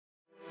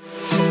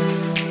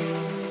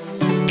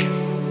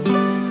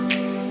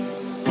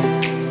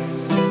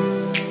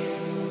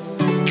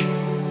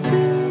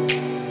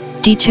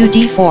d2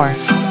 d4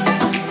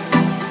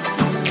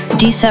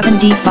 d7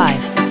 d5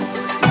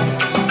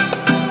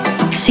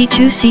 c2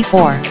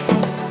 c4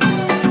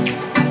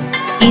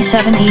 e7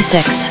 e6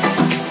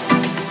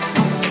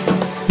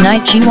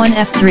 knight g1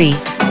 f3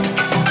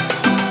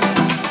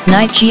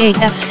 knight g8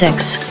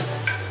 f6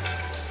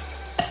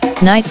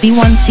 knight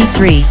b1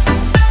 c3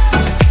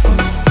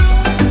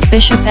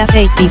 bishop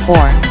f8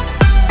 b4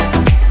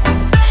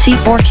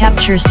 c4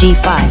 captures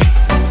d5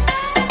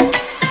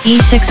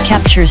 e6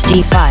 captures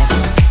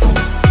d5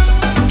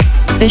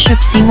 bishop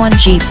c1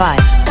 g5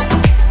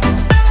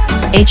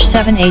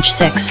 h7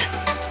 h6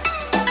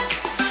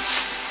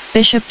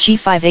 bishop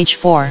g5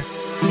 h4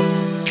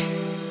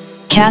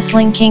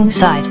 castling king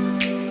side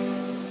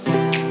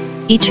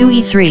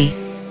e2 e3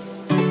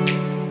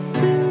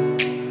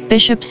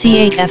 bishop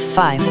c8 f5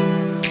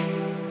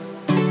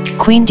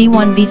 queen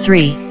d1 b3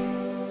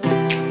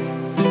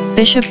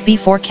 bishop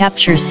b4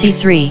 captures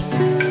c3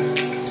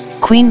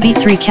 queen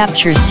b3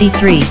 captures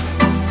c3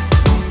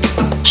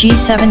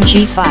 g7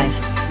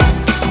 g5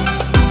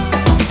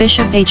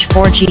 bishop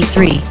h4 g3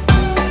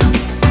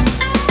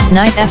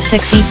 knight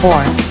f6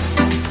 e4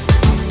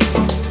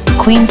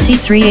 queen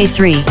c3 a3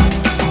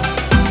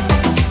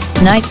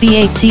 knight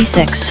b8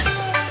 c6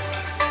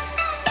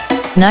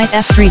 knight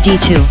f3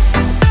 d2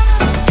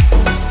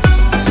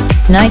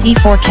 knight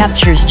e4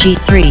 captures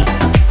g3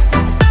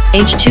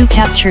 h2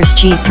 captures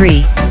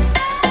g3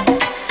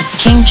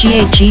 king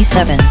g8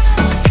 g7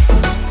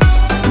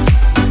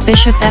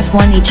 bishop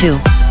f1 e2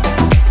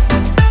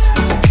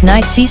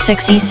 knight c6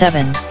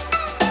 e7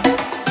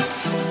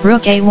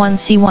 rook a1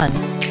 c1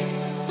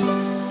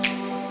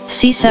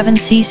 c7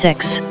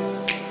 c6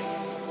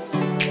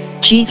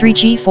 g3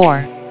 g4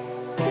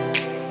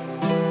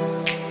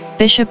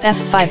 bishop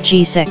f5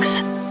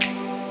 g6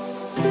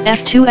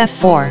 f2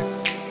 f4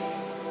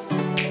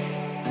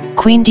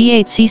 queen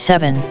d8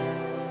 c7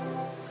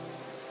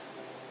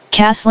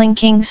 castling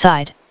king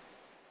side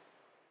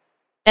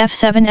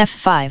f7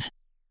 f5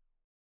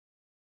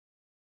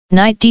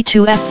 knight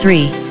d2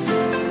 f3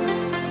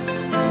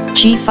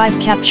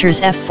 g5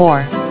 captures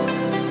f4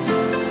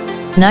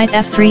 knight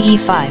f3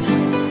 e5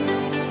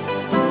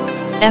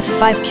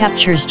 f5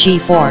 captures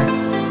g4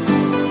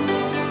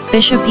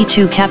 bishop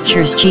e2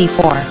 captures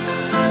g4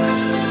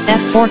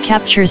 f4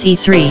 captures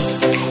e3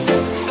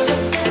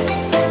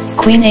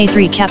 queen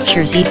a3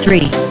 captures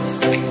e3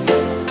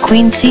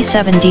 queen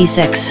c7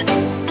 d6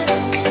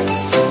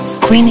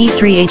 queen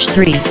e3 h3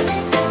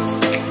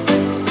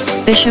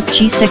 bishop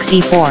g6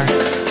 e4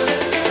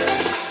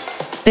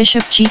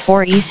 bishop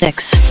g4 e6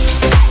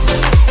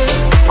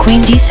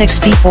 queen d6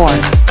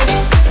 b4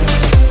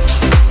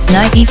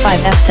 knight e5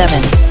 f7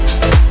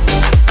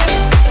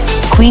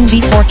 queen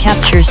b4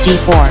 captures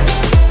d4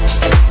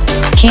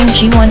 king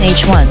g1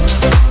 h1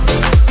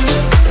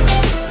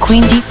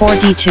 queen d4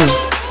 d2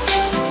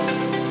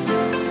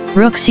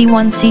 rook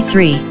c1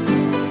 c3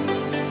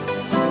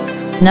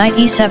 knight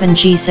e7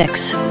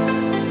 g6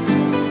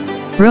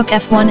 rook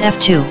f1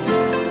 f2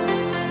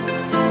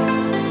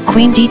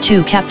 queen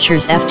d2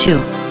 captures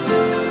f2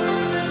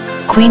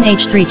 queen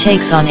h3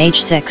 takes on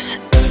h6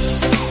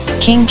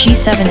 king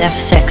g7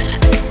 f6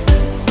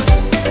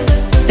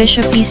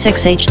 bishop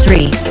e6 h3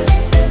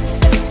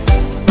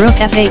 rook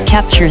f8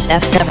 captures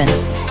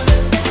f7